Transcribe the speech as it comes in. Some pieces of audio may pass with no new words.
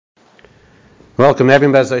Welcome,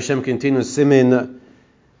 everyone. B'ez Hashem continues Simin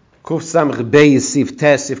Kuf Samach Beis Sif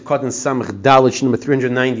Tes Sif Kotten Samach Dalit number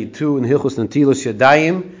 392 in Hilchos Nitilas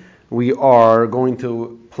Yodayim. We are going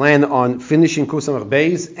to plan on finishing Kuf Samach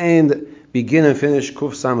Beis and begin and finish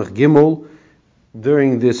Kuf Samach Gimel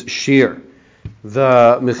during this shir.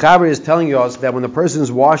 The Mechaber is telling us that when the person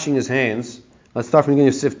is washing his hands, let's start from the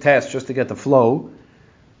beginning of Sif Tes just to get the flow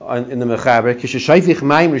in the Mechaber. Kishashayfich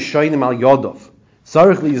Mayim Rishonim Al Yodov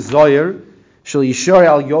Sarich Li Zoyer. To be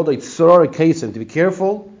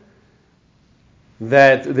careful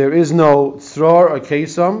that there is no tzror or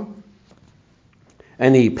kesam,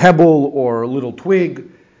 any pebble or little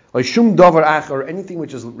twig, or shum davar ach, or anything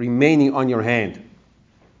which is remaining on your hand.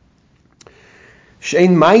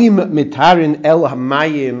 She'ein mayim mitarin el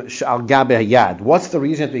hamayim she'al gabe hayad. What's the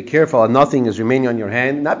reason to be careful that nothing is remaining on your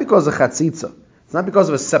hand? Not because of chatzitza. It's not because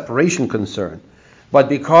of a separation concern, but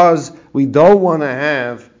because we don't want to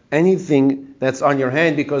have anything that's on your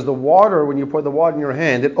hand, because the water, when you pour the water in your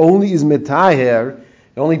hand, it only is metaher,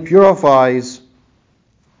 it only purifies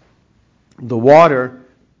the water,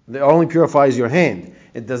 it only purifies your hand.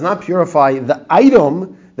 It does not purify the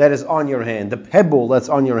item that is on your hand, the pebble that's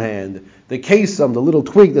on your hand, the kesam, the little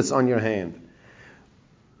twig that's on your hand.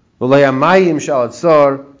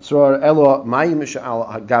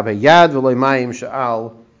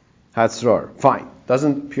 Fine.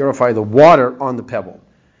 Doesn't purify the water on the pebble.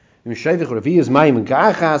 Once again,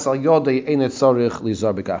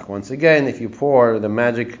 if you pour the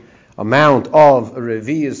magic amount of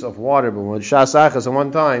revi'is of water, but with shasachas at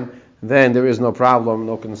one time, then there is no problem,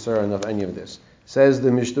 no concern of any of this. Says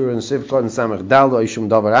the Mishna in Sivkot and Samach Daldo Ishum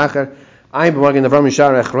Davar Acher.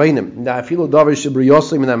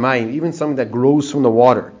 Even something that grows from the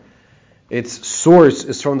water, its source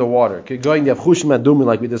is from the water.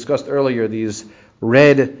 Like we discussed earlier, these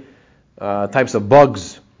red types of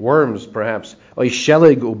bugs, worms perhaps, or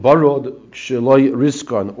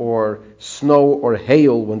snow or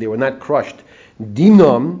hail when they were not crushed.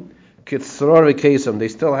 Dinam kitzrar kesam, they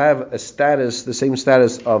still have a status, the same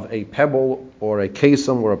status of a pebble or a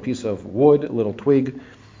kesam or a piece of wood, a little twig.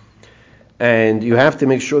 And you have to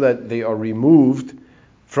make sure that they are removed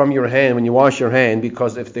from your hand when you wash your hand,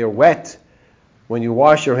 because if they're wet when you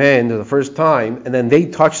wash your hand the first time and then they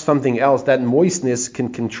touch something else, that moistness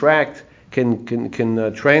can contract, can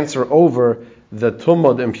transfer over the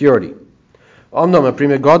tumah, the impurity. The Pri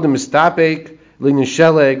Megadim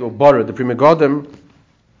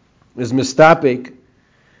is mistapek,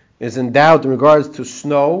 is in doubt in regards to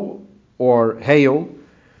snow or hail.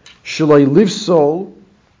 Shloi livsol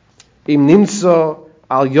im nimsa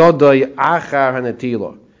al yoday achar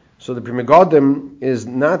hanetila. So the Pri Megadim is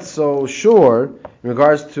not so sure in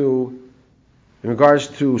regards to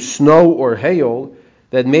snow or hail,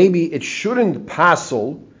 that maybe it shouldn't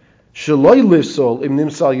passel, it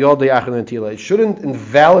shouldn't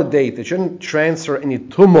invalidate, it shouldn't transfer any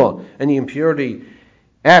tumah, any impurity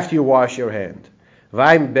after you wash your hand. Take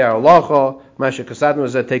a look in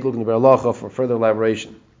the Berura for further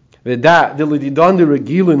elaboration.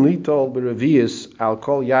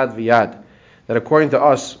 That according to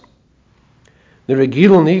us, the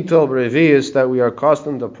regilun nitol b'revius, that we are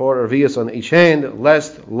accustomed to pour revius on each hand,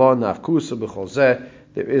 lest lo nafkusa b'chol.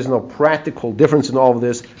 There is no practical difference in all of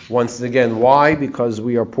this. Once again, why? Because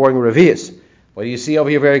we are pouring revius. What do you see over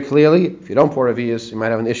here very clearly? If you don't pour revius, you might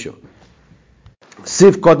have an issue.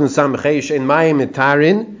 Sif koten samcheish in mayim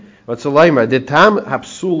mitarin. What's the leimer? The tam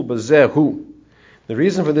hapsul b'zehu. The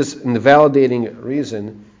reason for this invalidating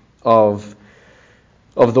reason of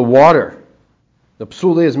the water, the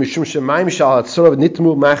psul is mishum shemayim shal hatzorah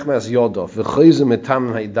nitmu machmas yodov v'chayzim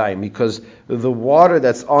etam haydayim, because the water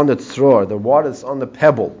that's on the tzror, the water that's on the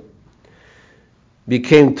pebble,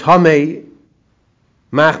 became tamei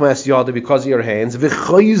machmas yodov because of your hands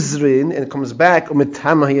v'chayzrin, and it comes back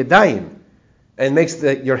umetam haydayim and makes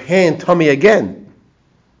your hand tummy again.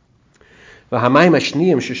 V'hamayim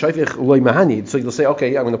ashniyim sheshayfich loy mahanid. So you'll say,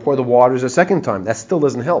 okay, I'm going to pour the waters a second time. That still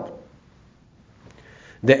doesn't help.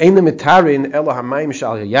 The eina mitarin elo hamayim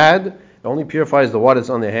shal yad, it only purifies the water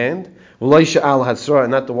that's on the hand, v'loy she'al hatzorah,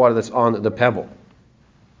 and not the water that's on the pebble.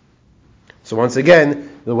 So once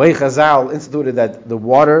again, the way Chazal instituted that the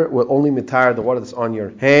water will only mitar the water that's on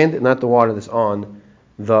your hand, and not the water that's on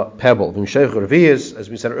the pebble. As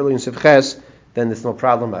we said earlier in Sif Ches, then there's no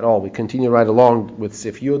problem at all. We continue right along with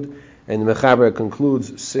Sif Yud, and the Mechaber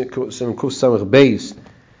concludes Kuf Samach Beis,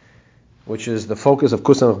 which is the focus of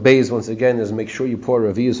Kuf Samach Beis, once again, is make sure you pour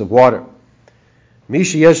revius of water.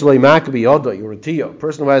 Mishi yesh lo maka biyodai, a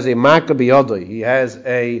person who has a maka biyodai, he has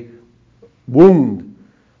a wound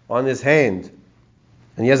on his hand,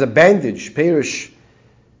 and he has a bandage, perish,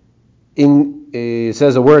 in he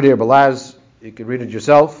says a word here, Balaz, you can read it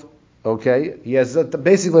yourself. Okay, he has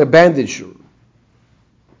basically a bandage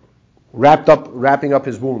wrapping up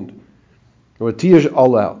his wound. It's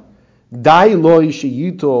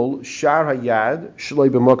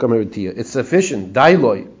sufficient.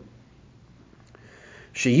 Dailoi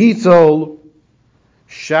sheyitol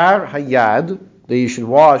shar hayad, that you should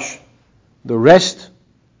wash the rest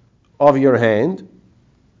of your hand,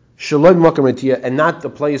 shaloi b'makam retiyah, and not the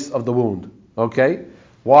place of the wound. Okay,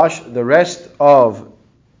 wash the rest of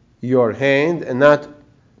your hand and not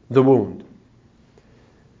the wound.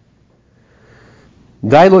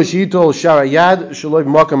 Dailo shitol sharayad shaloi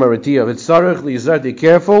b'makam retiyah. V'tzarich lizar, be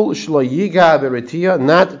careful, shaloi yiga b'retiyah,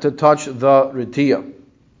 not to touch the retiyah,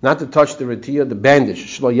 not to touch the retiyah, the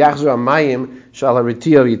bandage. Shaloi yachzu amayim shal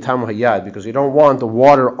retiyah yitam hayad, because you don't want the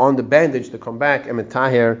water on the bandage to come back and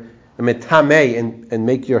metaher and metamei and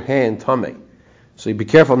make your hand tamei. So you be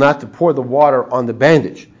careful not to pour the water on the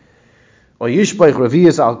bandage. Or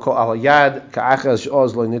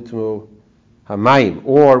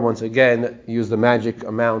once again, use the magic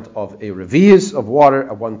amount of a revius of water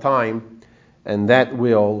at one time, and that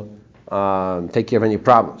will take care of any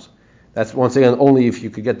problems. That's once again only if you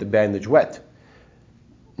could get the bandage wet.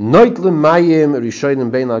 You could pour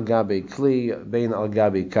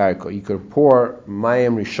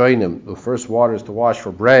mayim rishonim, the first water is to wash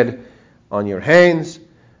for bread, on your hands,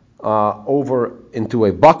 over into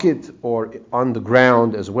a bucket or on the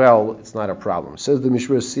ground as well. It's not a problem. It says the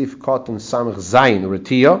Mishra seif cotton samach zayin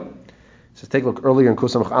retiyah. So take a look earlier in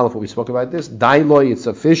Kusamach Aleph what we spoke about this. Dailoi, it's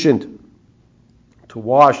sufficient to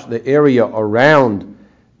wash the area around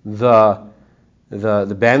the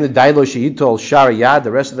bandage. Dailoi sheitol sharayad,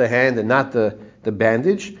 the rest of the hand and not the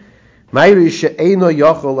bandage. Mayri she'eino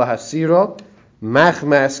yochol lahasira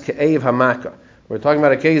machmas ke'ev hamaka. We're talking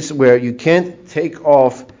about a case where you can't take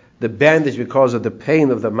off the bandage because of the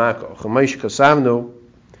pain of the makkah. Chamesh kasavnu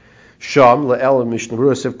sham le'el Mishna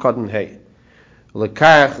Berura seif cotton hay.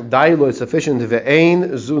 Lekach dailo is sufficient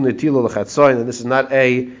ve'ein zu Nitila lechatzoin, and this is not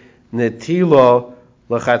a Nitila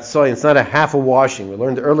lechatzoin. It's not a half a washing. We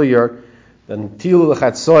learned earlier that Nitila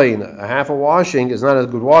lechatzoin, a half a washing, is not a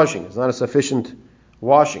good washing. It's not a sufficient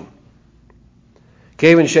washing.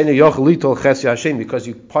 Because you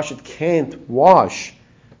pashut can't wash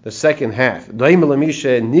the second half. That's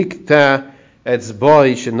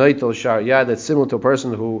similar to a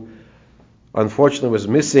person who unfortunately was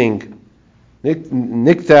missing.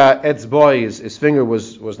 Nikta etzboy, his finger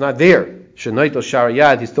was not there.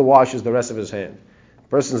 He still washes the rest of his hand. A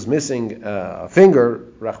person is missing a finger,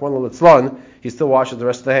 Rachman al-Litzlan, he still washes the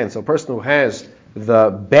rest of the hand. So a person who has the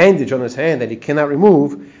bandage on his hand that he cannot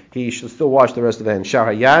remove, he should still wash the rest of the hand.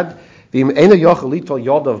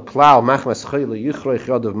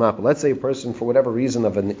 Let's say a person, for whatever reason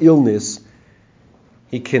of an illness,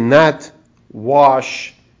 he cannot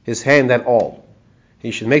wash his hand at all.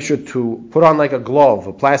 He should make sure to put on like a glove,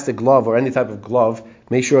 a plastic glove or any type of glove.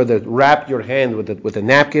 Make sure that wrap your hand with a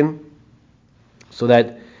napkin so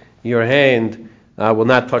that your hand will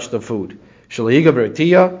not touch the food. Siv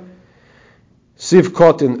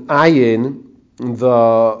cotton ayin,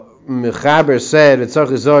 the Mechaber said,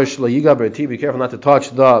 be careful not to touch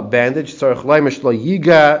the bandage.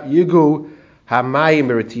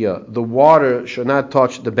 The water should not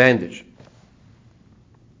touch the bandage.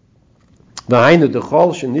 That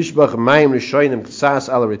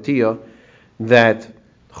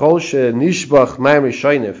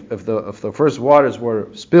if the first waters were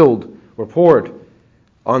poured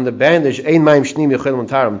on the bandage,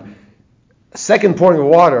 second pouring of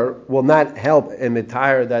water will not help and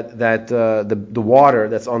retire the water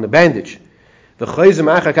that's on the bandage. Just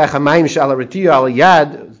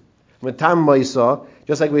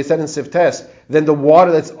like we said in Siftes, then the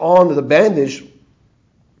water that's on the bandage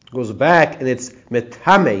goes back and it's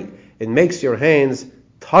metame. It makes your hands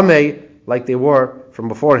tame like they were from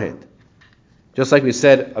beforehand. Just like we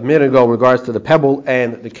said a minute ago in regards to the pebble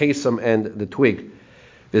and the kesem and the twig.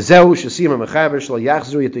 You have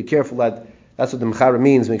to be careful that's what the Mechaber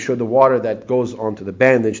means. Make sure the water that goes onto the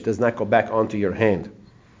bandage does not go back onto your hand.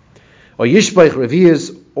 Or yishbach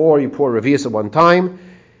revias, or you pour revias at one time,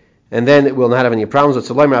 and then it will not have any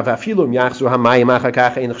problems.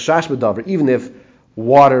 Even if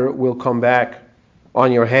water will come back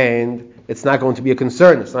on your hand, it's not going to be a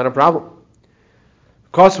concern. It's not a problem.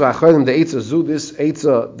 This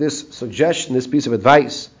suggestion, this piece of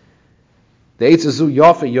advice, the Eitzazu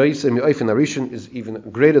Yafa Yoisem Yoifin Arishan is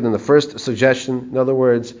even greater than the first suggestion. In other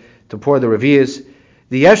words, to pour the revias.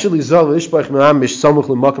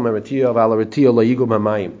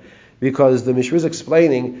 Because the Mishra is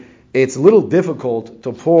explaining, it's a little difficult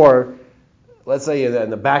to pour let's say in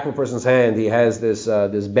the back of a person's hand, he has this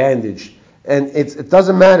bandage, and it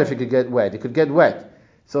doesn't matter if it could get wet. It could get wet.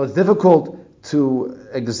 So it's difficult to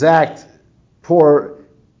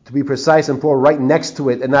be precise and pour right next to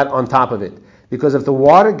it and not on top of it. Because if the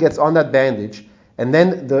water gets on that bandage, and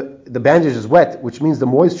then the bandage is wet, which means the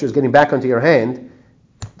moisture is getting back onto your hand,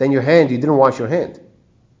 then you didn't wash your hand.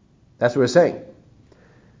 That's what we're saying.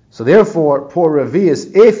 So therefore, pour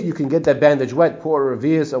revius, if you can get that bandage wet, pour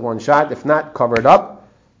revius at one shot. If not, cover it up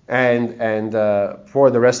and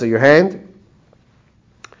pour the rest of your hand.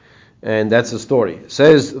 And that's the story.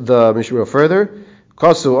 Says the Mishna further,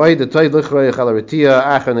 it's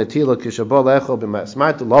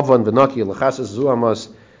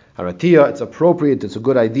appropriate, it's a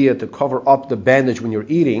good idea to cover up the bandage when you're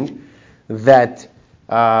eating, that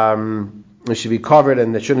it should be covered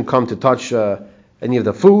and it shouldn't come to touch any of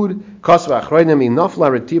the food. If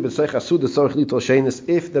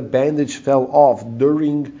the bandage fell off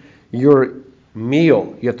during your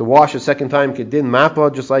meal, you have to wash a second time, kedin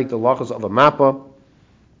mappa, just like the lachos of a mappa.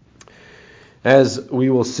 As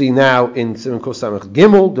we will see now in Siman Kuf Samach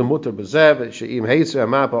Gimel, the mutter bezev, she'im heiser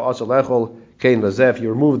mappa also lechol kein bezev.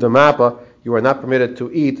 You remove the mappa, you are not permitted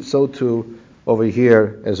to eat. So too over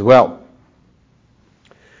here as well.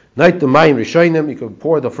 Night the mayim rishonim, you can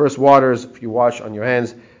pour the first waters if you wash on your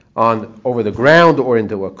hands over the ground or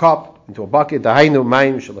into a cup, into a bucket. Dahainu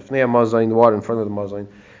mayim shelafnei mazayin, the water in front of the mazayin.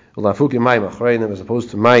 Ulafuki mayim achreinim, as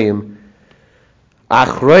opposed to mayim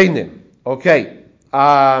achreinim. Okay.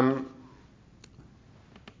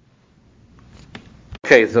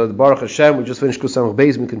 Okay, so the Baruch Hashem, we just finished Kuf Samach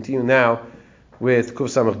Beis. We continue now with Kuf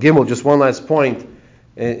Samach Gimel. Just one last point.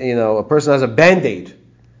 A person has a Band-Aid,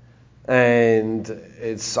 and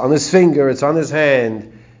it's on his finger, it's on his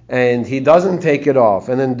hand, and he doesn't take it off.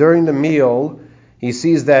 And then during the meal, he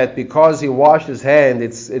sees that because he washed his hand,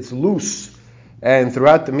 it's loose, and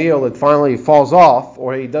throughout the meal, it finally falls off,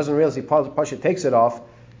 or he doesn't realize he takes it off.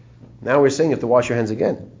 Now we're saying you have to wash your hands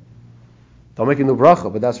again. Don't make a new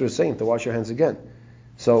bracha, but that's what we're saying, to wash your hands again.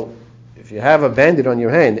 So, if you have a Band-Aid on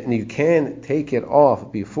your hand and you can take it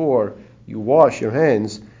off before you wash your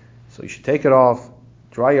hands, so you should take it off,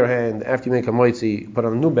 dry your hand, after you make a moitzi, put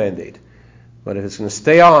on a new Band-Aid. But if it's going to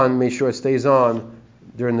stay on, make sure it stays on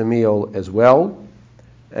during the meal as well.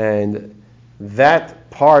 And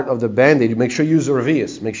that part of the Band-Aid, make sure you use the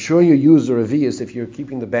revius. Make sure you use the revius if you're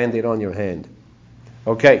keeping the Band-Aid on your hand.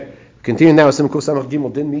 Okay, continue now. The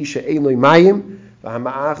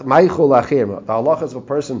halacha is of a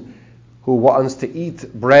person who wants to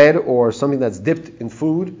eat bread or something that's dipped in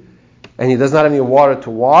food, and he does not have any water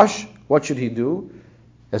to wash. What should he do?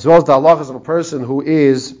 As well as the halacha is of a person who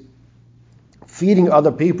is feeding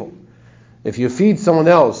other people. If you feed someone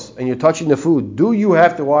else and you're touching the food, do you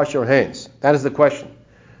have to wash your hands? That is the question.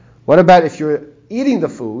 What about if you're eating the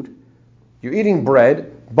food, you're eating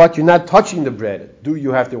bread, but you're not touching the bread? Do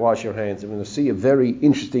you have to wash your hands? I'm going to see a very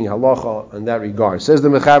interesting halacha in that regard. Says the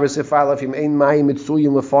Mechaber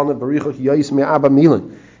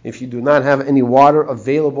if you do not have any water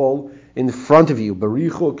available in front of you,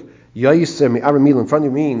 barichuk yaiser me'arba milan, in front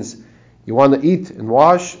of you means you want to eat and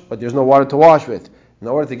wash, but there's no water to wash with. In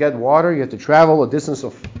order to get water, you have to travel a distance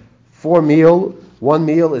of 4 meal. 1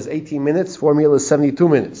 meal is 18 minutes, 4 meal is 72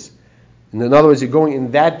 minutes. And in other words, you're going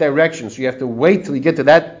in that direction, so you have to wait till you get to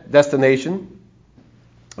that destination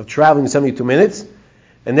of traveling 72 minutes,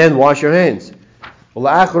 and then wash your hands.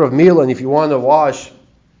 Of meal, and if you want to wash,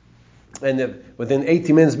 and within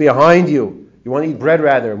 18 minutes behind you, you want to eat bread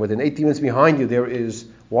rather, and within 18 minutes behind you there is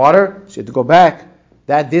water, so you have to go back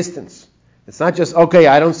that distance. It's not just, okay,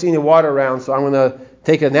 I don't see any water around, so I'm going to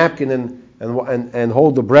take a napkin and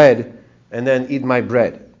hold the bread and then eat my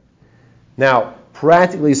bread. Now,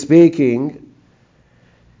 practically speaking,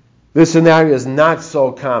 this scenario is not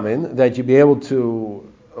so common that you be able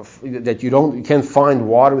to, that you can't find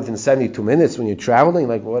water within 72 minutes when you're traveling.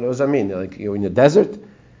 Like, what does that mean? Like, you're in the desert?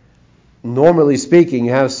 Normally speaking,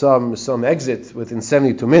 you have some exit within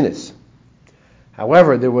 72 minutes.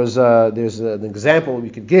 However, there's an example we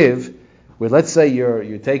could give where, let's say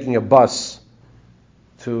you're taking a bus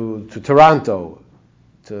to Toronto,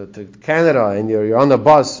 to Canada, and you're on the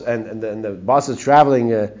bus, and the bus is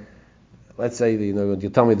traveling. Let's say you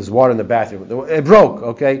tell me there's water in the bathroom. It broke,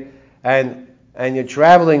 okay, and you're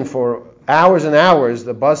traveling for hours and hours.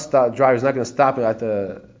 The bus driver is not going to stop at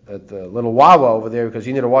the little Wawa over there because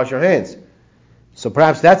you need to wash your hands. So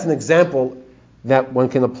perhaps that's an example that one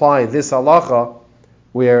can apply this halacha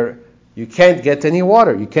where you can't get any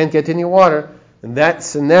water. You can't get any water. In that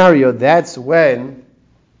scenario, that's when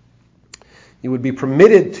you would be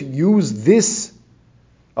permitted to use this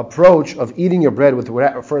approach of eating your bread with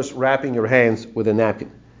first wrapping your hands with a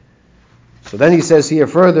napkin. So then he says here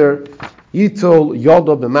further, Yitol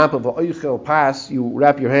yodo b'mapa v'oichel pas. You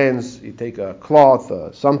wrap your hands. You take a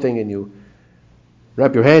cloth, something, and you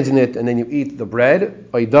wrap your hands in it, and then you eat the bread.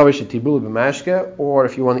 Or if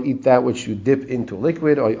you want to eat that which you dip into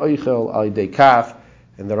liquid, and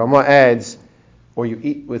the Rama adds, or you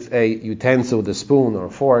eat with a utensil, with a spoon or a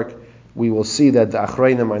fork. We will see that the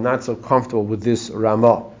Achrayim are not so comfortable with this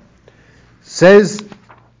Rama. Says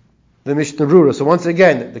the Mishna Berura. So once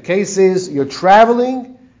again, the case is you're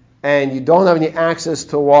traveling and you don't have any access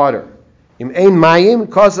to water. Im ein mayim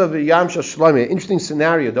because of yam shlomi. Interesting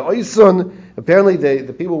scenario. The oisun, apparently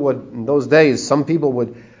the people would, in those days, some people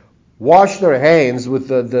would wash their hands with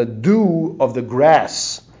the dew of the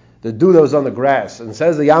grass, the dew that was on the grass. And it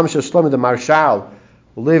says the yam shlomi, the marshal,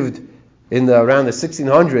 who lived in around the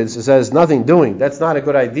 1600s, it says nothing doing. That's not a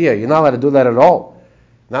good idea. You're not allowed to do that at all.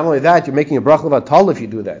 Not only that, you're making a bracha v'atal if you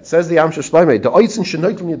do that. It says the yam shlomi, the oisun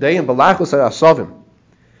shenoitim Yodayim balachos asavim.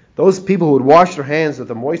 Those people who would wash their hands with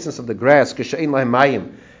the moistness of the grass, k'she'in lahem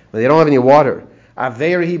mayim, but they don't have any water.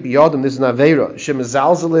 Aveirahi biyodim, this is an aveira.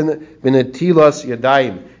 Shemezalzelin b'netilas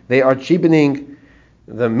Yodayim. They are cheapening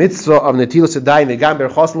the mitzvah of netilas Yodayim. V'gam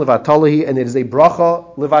berchosin levatalahi, and it is a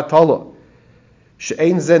bracha levatala.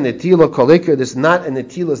 She'ein ze netila kolikir. This is not a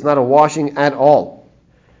netila, it's not a washing at all.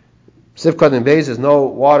 Sifkat and Beis, there's no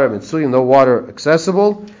water mitzuyim, no water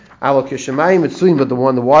accessible. Alo kishemayim mitzuyim, but the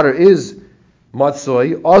water is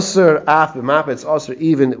matzoi, aser af b'mapa, it's aser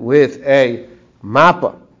even with a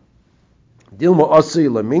mappa. Dilma aser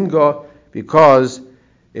laminga, because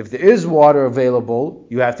if there is water available,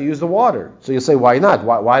 you have to use the water. So you say, why not?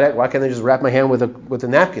 Why can't I just wrap my hand with a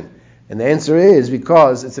napkin? And the answer is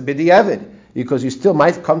because it's a b'di'evid, because you still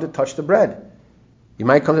might come to touch the bread. You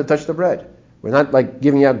might come to touch the bread. We're not like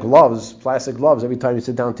giving out gloves, plastic gloves, every time you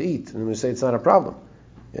sit down to eat, and we say it's not a problem.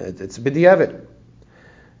 It's a b'di'evid.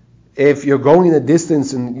 If you're going in a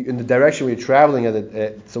distance in the direction where you're traveling,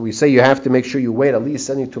 so we say you have to make sure you wait at least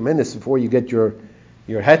 72 minutes before you get your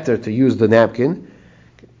heter to use the napkin.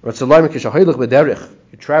 You're traveling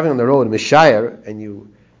on the road, Mishayar, and you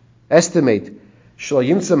estimate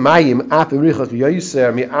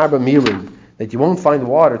that you won't find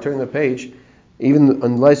water, turn the page, even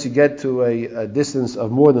unless you get to a distance of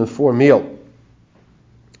more than 4 meal.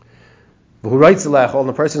 Who writes and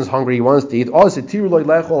the person is hungry, he wants to eat.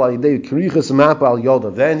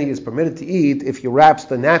 Then he is permitted to eat if he wraps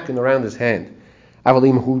the napkin around his hand. But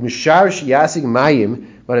if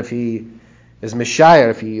he is mishayar,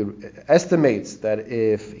 if he estimates that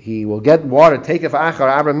if he will get water, that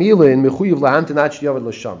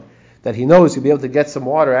he knows he'll be able to get some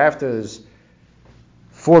water after his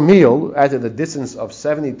 4 meal, after the distance of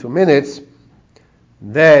 72 minutes,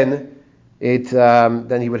 then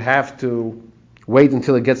he would have to wait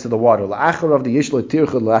until it gets to the water.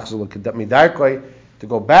 To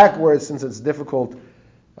go backwards, since it's difficult,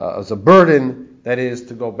 as a burden, that is,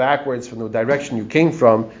 to go backwards from the direction you came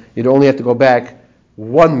from, you'd only have to go back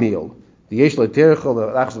 1 meal. When you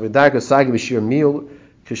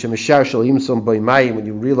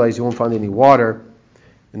realize you won't find any water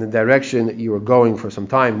in the direction that you were going for some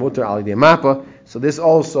time, so this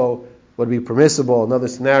also would be permissible, another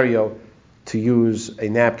scenario, to use a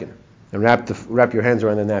napkin and wrap your hands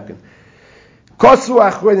around the napkin. Now,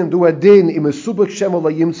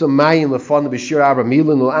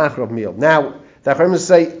 the Achronim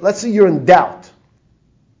say, let's say you're in doubt.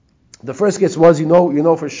 The first case was, you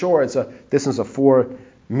know for sure it's a distance of 4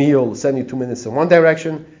 meal, 72 minutes in one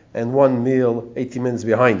direction, and 1 meal, 18 minutes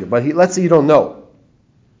behind you. But let's say you don't know.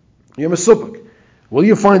 You're mesupik. Will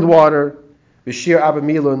you find water, b'shir abba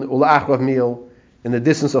milun, ula'achrav meal, in the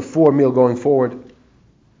distance of 4 meal going forward,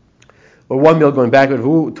 or 1 meal going backward?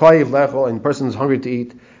 Who toiv lechol, and the person is hungry to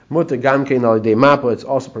eat. Muta gamkein al yedei mappa. It's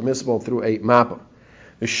also permissible through a mappa.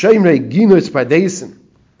 V'sheimrei ginus padeisen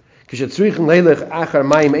kishetzrichen leilech achar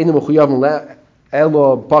mayim einu mechuyavim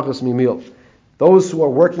elo pakas mimil. Those who are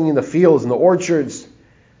working in the fields, in the orchards,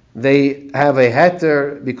 they have a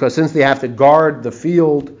heter because since they have to guard the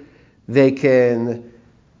field, they can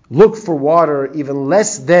look for water even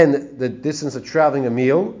less than the distance of traveling a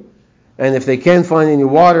meal. And if they can't find any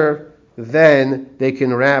water, then they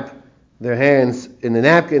can wrap their hands in the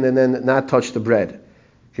napkin and then not touch the bread.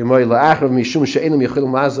 They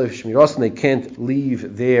can't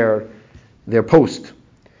leave their post.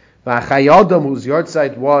 Chayadam, whose yard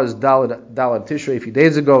site was Dalad Tishrei a few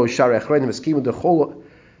days ago, the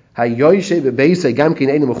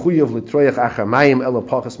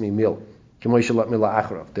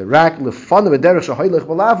rack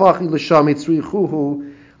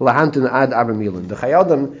lahantun ad abramilan. The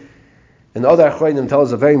Chayadim and the other Achronim tell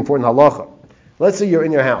us a very important halacha. Let's say you're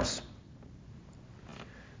in your house,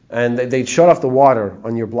 and they shut off the water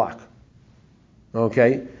on your block.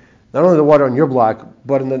 Okay? Not only the water on your block,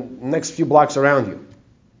 but in the next few blocks around you.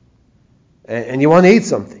 And you want to eat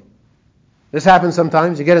something. This happens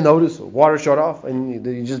sometimes. You get a notice, water shut off, and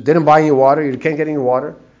you just didn't buy any water. You can't get any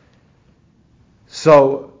water.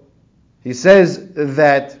 So, he says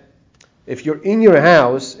that if you're in your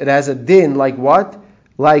house, it has a din like what?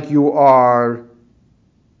 Like you are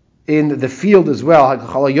in the field as well.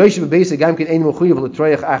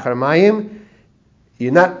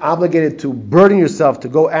 You're not obligated to burden yourself to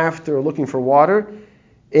go after looking for water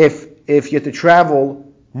if you have to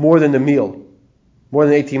travel more than a meal, more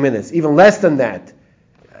than 18 minutes, even less than that.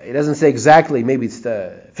 It doesn't say exactly. Maybe it's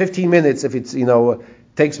 15 minutes. If it's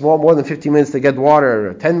takes more than 15 minutes to get water,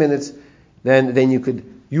 or 10 minutes, then you could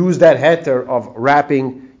use that heter of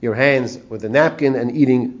wrapping your hands with a napkin and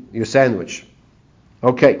eating your sandwich.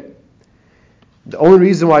 Okay. The only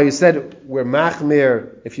reason why you said we're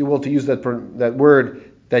machmir, if you will, to use that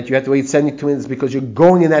word, that you have to wait 72 minutes because you're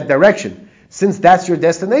going in that direction. Since that's your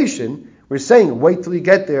destination, we're saying wait till you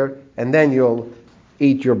get there and then you'll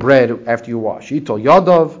eat your bread after you wash. Yitol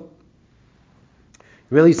yadav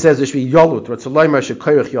really says there should be yalut.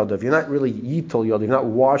 You're not really yitol yadav. You're not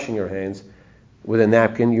washing your hands with a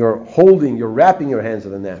napkin. You're wrapping your hands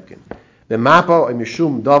with a napkin. The mapa or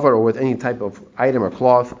mishum davar, or with any type of item or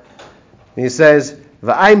cloth. And he says,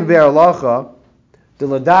 "V'ayim be'alacha the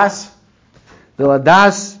ladas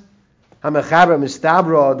hamechaber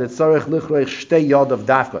mistabra that tzarich lichroich shtei yad of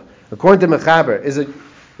dafka." According to mechaber,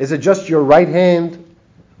 is it just your right hand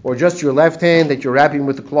or just your left hand that you're wrapping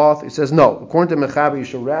with the cloth? He says no. According to mechaber, you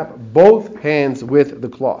should wrap both hands with the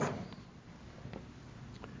cloth.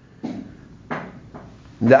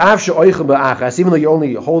 The afshe oichel be'achas, even though you're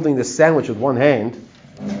only holding the sandwich with one hand.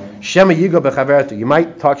 Shema yiga bechavertu. You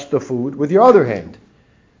might touch the food with your other hand.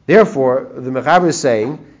 Therefore, the mechaber is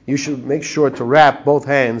saying you should make sure to wrap both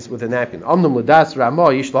hands with a napkin. Amnum ledas Ramah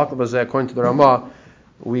yishlach b'zeh. According to the Ramah,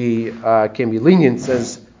 we can be lenient,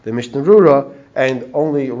 says the Mishna Berura, and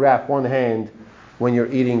only wrap one hand when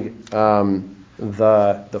you're eating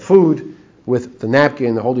the food with the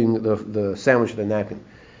napkin, holding the sandwich with the napkin.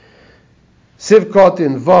 Sivkot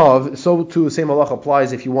in Vav, so too the same halach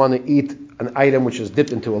applies if you want to eat an item which is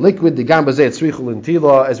dipped into a liquid. The gambazeh tzrichul in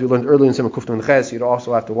tila, as we learned earlier in Simon Kuftan and Ches, you'd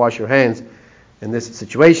also have to wash your hands in this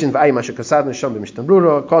situation. V'ayim asher kasad nesham b'mishtan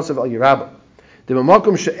brura, kosav al yirabah. The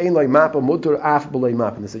b'makom she'ein loy mapa mutar af b'loy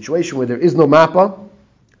mapa. In the situation where there is no mapa,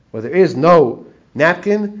 where there is no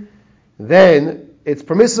napkin, then it's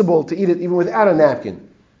permissible to eat it even without a napkin.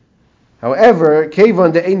 However,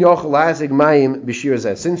 kevan de'ein yochel lazig mayim b'shir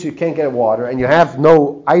zeh. Since you can't get water and you have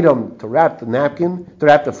no item to wrap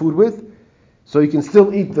the food with, so you can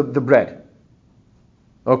still eat the bread.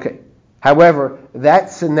 Okay. However,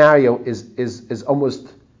 that scenario is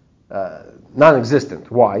almost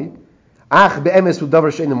non-existent. Why?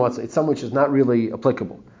 It's something which is not really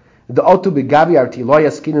applicable. Are we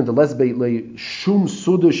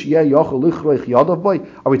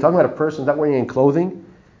talking about a person not wearing any clothing?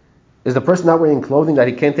 Is the person not wearing clothing that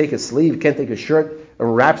he can't take his sleeve, can't take his shirt,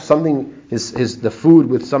 and wrap something, the food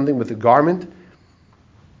with something with a garment?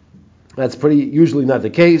 That's usually not the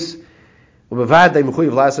case.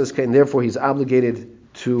 And therefore he's obligated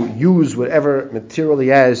to use whatever material he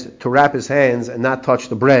has to wrap his hands and not touch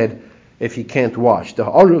the bread if he can't wash. The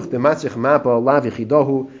seif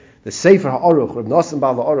ha'aruch, Reb Nosson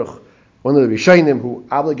Baal ha'aruch, one of the Rishonim who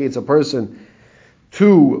obligates a person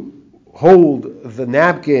to hold the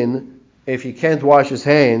napkin if he can't wash his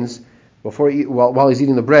hands while he's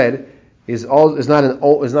eating the bread, is not a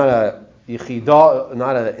yichidah,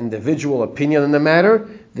 not an individual opinion in the matter.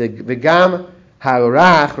 The Gam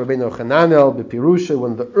Ha'arach Rabbeinu Chananel B'Pirusha,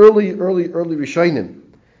 one of the early Rishonim,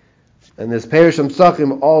 and this Perisham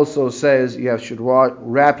Tzachim also says you should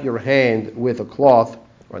wrap your hand with a cloth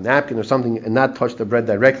or a napkin or something and not touch the bread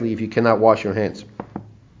directly if you cannot wash your hands.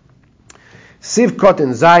 Sivkot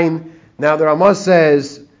and Zayin. Now the Ramah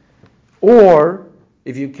says, or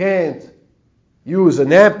if you can't use a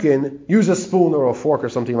napkin, use a spoon or a fork or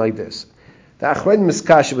something like this. The Achronim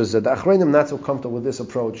miskashiv is that the Achronim not so comfortable with this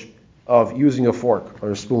approach of using a fork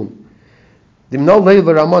or a spoon. The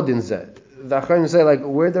Achronim say, like,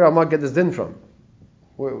 where did the Ramah get this din from?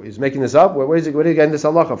 He's making this up? Where is he getting this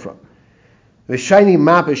halacha from? The shiny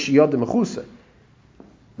map is shiyod mechusa.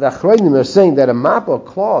 The Achronim are saying that a mapa, a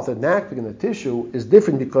cloth, a napkin, a tissue is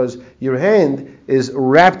different because your hand is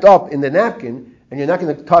wrapped up in the napkin and you're not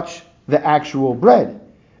going to touch the actual bread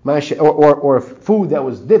or food that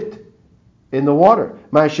was dipped in the water.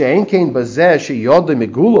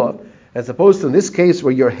 As opposed to in this case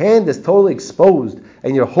where your hand is totally exposed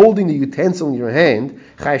and you're holding the utensil in your hand,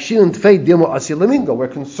 we're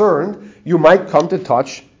concerned you might come to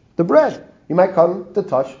touch the bread. You might come to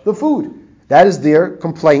touch the food. That is their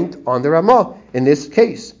complaint on the Ramah in this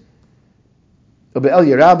case. El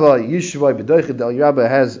Yerabba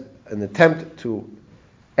has an attempt to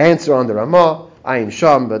answer on the Ramah, Ayin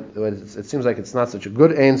Sham, but it seems like it's not such a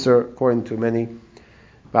good answer according to many.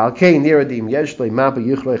 So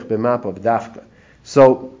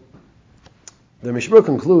the Mishna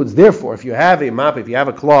concludes, therefore, if you have a map, if you have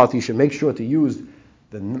a cloth, you should make sure to use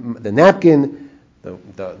the napkin, the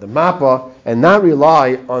mappa, and not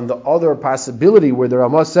rely on the other possibility where the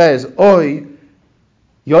Ramah says, Oy,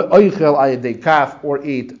 oichel ayadei kaf, or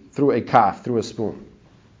eat through a kaf, through a spoon.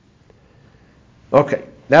 Okay,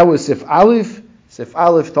 that was Sif Aleph. Sif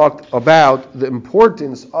Aleph talked about the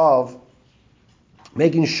importance of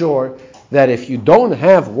making sure that if you don't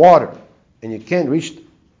have water and you can't reach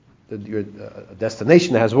your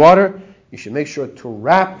destination that has water, you should make sure to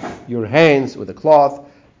wrap your hands with a cloth.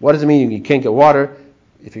 What does it mean you can't get water?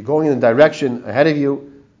 If you're going in the direction ahead of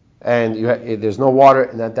you and there's no water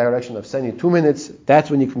in that direction, I've sent you 2 minutes, that's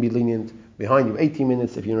when you can be lenient. Behind you 18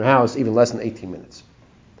 minutes. If you're in your house, even less than 18 minutes.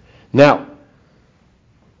 Now, I'm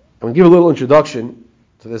going to give a little introduction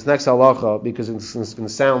to this next halacha because it's going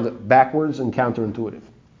to sound backwards and counterintuitive.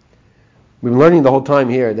 We've been learning the whole time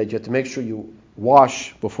here that you have to make sure you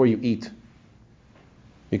wash before you eat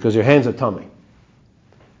because your hands are tummy.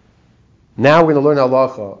 Now we're going to learn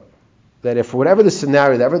halacha that if for whatever the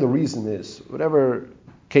scenario, whatever the reason is, whatever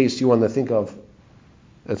case you want to think of,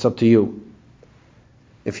 it's up to you.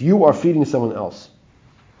 If you are feeding someone else,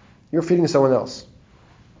 you're feeding someone else,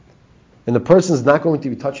 and the person is not going to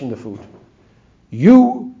be touching the food,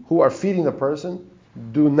 you who are feeding the person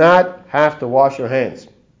do not have to wash your hands.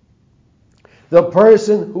 The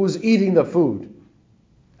person who's eating the food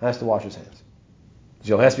has to wash his hands. So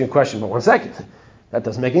you'll ask me a question, but 1 second. That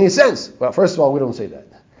doesn't make any sense. Well, first of all, we don't say that.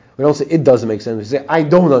 We don't say it doesn't make sense. We say, I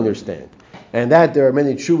don't understand. And that there are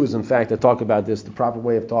many chuvas, in fact, that talk about this, the proper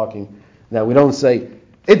way of talking. Now, we don't say,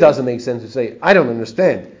 it doesn't make sense. We say, I don't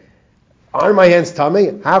understand. Are my hands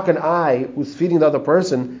tummy? How can I, who's feeding the other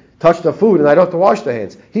person, touch the food and I don't have to wash the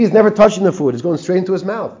hands? He's never touching the food. It's going straight into his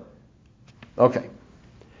mouth. Okay.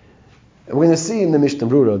 And we're going to see in the Mishna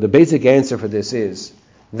Berura, the basic answer for this is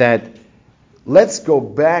that let's go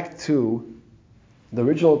back to the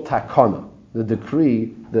original takana, the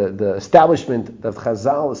decree, the establishment that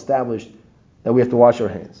Chazal established that we have to wash our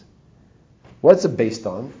hands. What's it based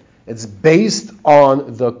on? It's based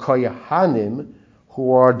on the kohanim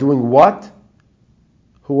who are doing what?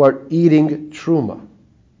 Who are eating truma.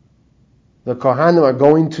 The kohanim are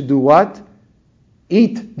going to do what?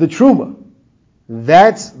 Eat the truma.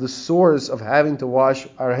 That's the source of having to wash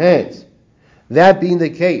our hands. That being the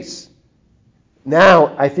case,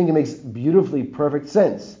 now I think it makes beautifully perfect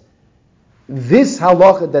sense. This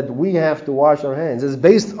halacha that we have to wash our hands is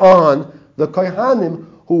based on the kohanim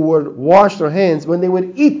who would wash their hands when they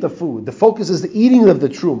would eat the food. The focus is the eating of the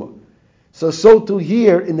truma. So too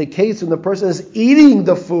here, in the case when the person is eating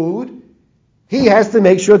the food, he has to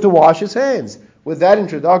make sure to wash his hands. With that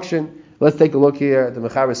introduction, let's take a look here at the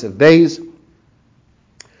Mechaber of Beis.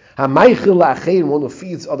 One who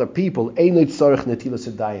feeds other people,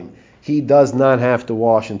 he does not have to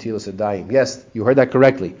wash Nitilas Yodayim. Yes, you heard that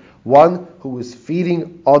correctly. One who is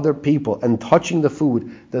feeding other people and touching the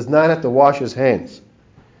food does not have to wash his hands.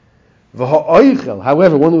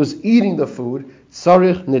 However, one who is eating the food,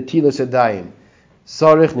 tzarich Nitilas Yodayim.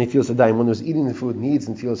 Tzarich Nitilas Yodayim. One who is eating the food needs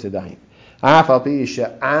Nitilas Yodayim.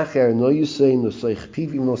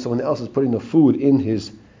 Even though someone else is putting the food in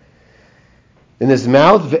his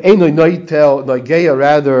mouth, and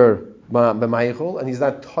he's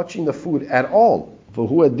not touching the food at all.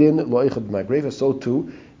 So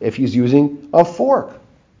too, if he's using a fork.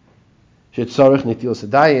 He needs to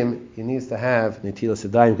have Nitilas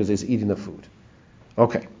Yodayim because he's eating the food.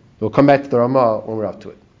 Okay, we'll come back to the Ramah when we're up to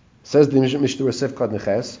it. Says the Mishna Sefkat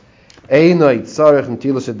Neches,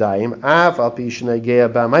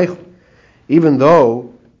 even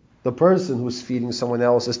though the person who's feeding someone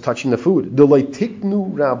else is touching the food.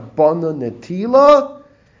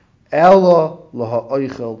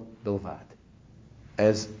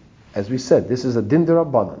 As we said, this is a din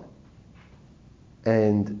d'Rabbanan.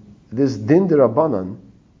 And this din d'Rabbanan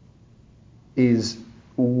is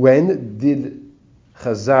when did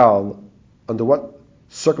Chazal, under what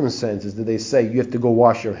circumstances did they say you have to go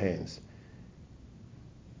wash your hands?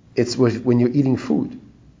 It's when you're eating food.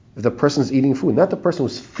 If the person's eating food, not the person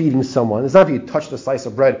who's feeding someone. It's not if you touch the slice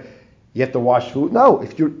of bread you have to wash food. No,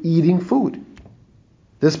 if you're eating food.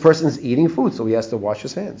 This person is eating food, so he has to wash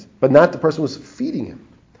his hands. But not the person who's feeding him.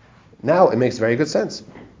 Now it makes very good sense.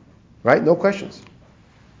 Right? No questions.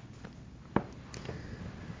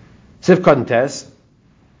 Sif Tes.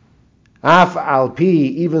 Af al pi,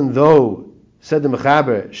 even though, said the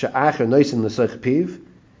Mechaber, she'acher noisin l'soich piv,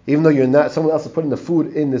 even though you're not, someone else is putting the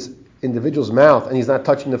food in this individual's mouth and he's not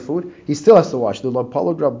touching the food, he still has to wash. As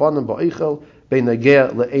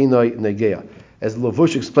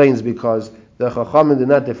Lavush explains, because the Chachamim did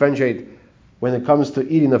not differentiate when it comes to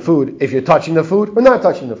eating the food, if you're touching the food or not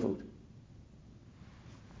touching the food.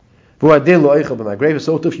 So if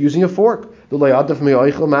you're using a fork,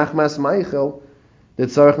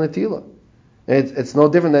 it's no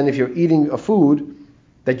different than if you're eating a food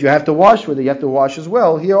that you have to wash with it, you have to wash as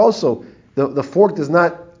well. Here also, the fork does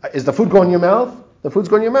not, is the food going in your mouth? The food's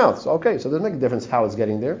going in your mouth. So okay, so it doesn't make a difference how it's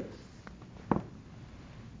getting there.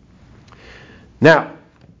 Now,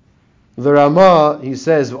 the Rama, he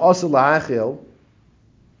says,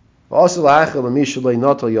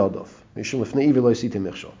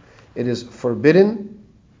 it is forbidden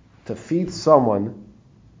to feed someone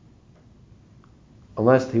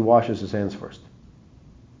unless he washes his hands first.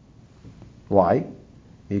 Why?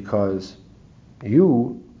 Because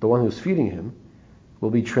you, the one who's feeding him,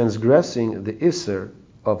 will be transgressing the Isser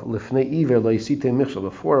of Lifnei Iver Lo Yisite Michshel.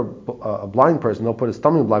 Before a blind person, they'll put a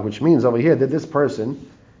stumbling block, which means over here that this person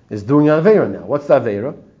is doing an Aveira now. What's the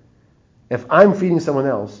Aveira? If I'm feeding someone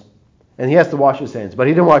else, and he has to wash his hands, but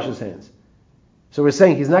he didn't wash his hands, so we're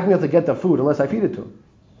saying he's not going to be able to get the food unless I feed it to him.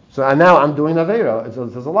 So now I'm doing Aveira. It's a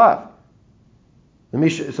lot.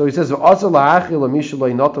 So he says,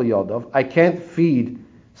 I can't feed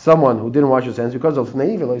someone who didn't wash his hands because of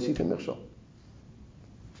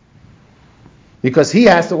because he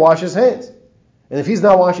has to wash his hands. And if he's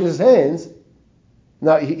not washing his hands,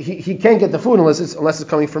 now he can't get the food unless it's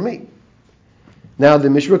coming from me. Now the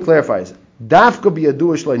Mishra clarifies, Dafka be a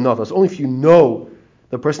duish notas, only if you know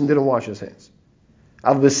the person didn't wash his hands.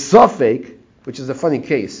 Al besafek, which is a funny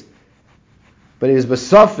case, but it is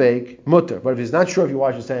besafek mutter. But if he's not sure if he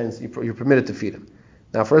washes his hands, you're permitted to feed him.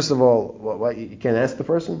 Now, first of all, you can't ask the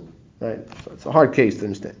person, right? So it's a hard case to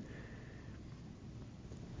understand.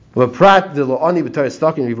 But prat the lo'ani b'tar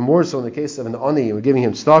stocking, even more so in the case of an ani, we're giving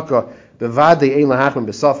him staka. Bevadi ein lahachman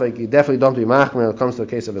besafek. You definitely don't be machman when it comes to a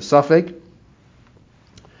case of a safek.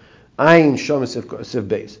 Ayin shom sif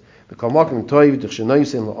beis. The kalmakim toiv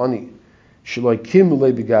d'chshenoyim lo'ani.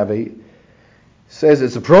 Says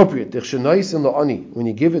it's appropriate when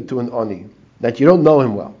you give it to an ani that you don't know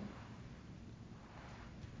him well.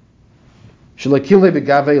 You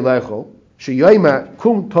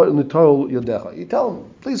tell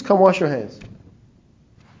him, please come wash your hands.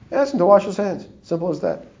 Ask him to wash his hands. Simple as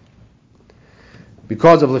that.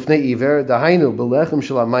 Because of lifnei iver, dahainu belechem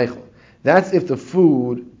shel ha'meichel. That's if the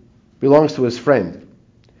food belongs to his friend.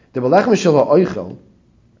 The belechem shel ha'oichel.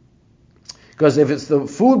 Because if it's the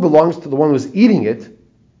food belongs to the one who's eating it,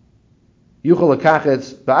 yuchol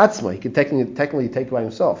lekachetz ba'atzma, he can technically take it by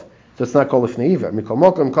himself. So it's not called lifnei iver. Mikol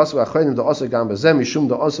mokom kasu achronim da'osa gam bazeh mishum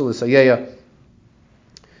da'osa l'sayeya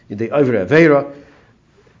yedei over aveira.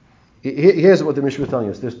 Here's what the Mishna is telling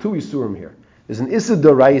us. There's two isurim here. There's an issur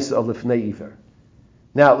d'oraisa of lifnei iver.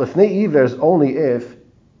 Now, lifnei iver is only if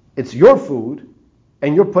it's your food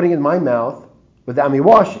and you're putting it in my mouth without me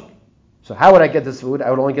washing. So how would I get this food?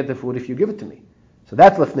 I would only get the food if you give it to me. So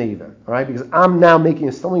that's lifnei iver, all right? Because I'm now making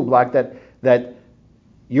a stumbling block that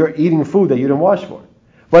you're eating food that you didn't wash for.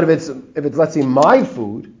 But if it's let's say my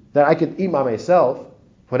food that I could eat by myself,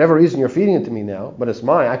 for whatever reason you're feeding it to me now, but it's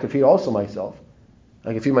mine, I could feed also myself.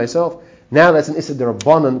 I can feed myself. Now that's an issur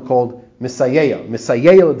d'rabbanan called misayeya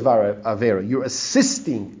l'dvar avera. You're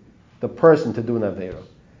assisting the person to do an avera,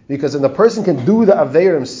 because then the person can do the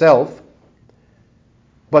avera himself,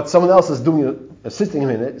 but someone else is assisting him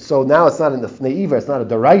in it. So now it's not in the lifnei iver, it's not a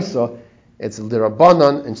deraisa, it's a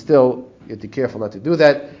d'rabbanan, and still you have to be careful not to do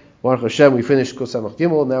that. Baruch Hashem, we finished Kuf Samach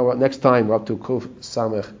Gimel. Now next time we're up to Kuf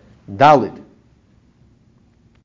Samach Dalid.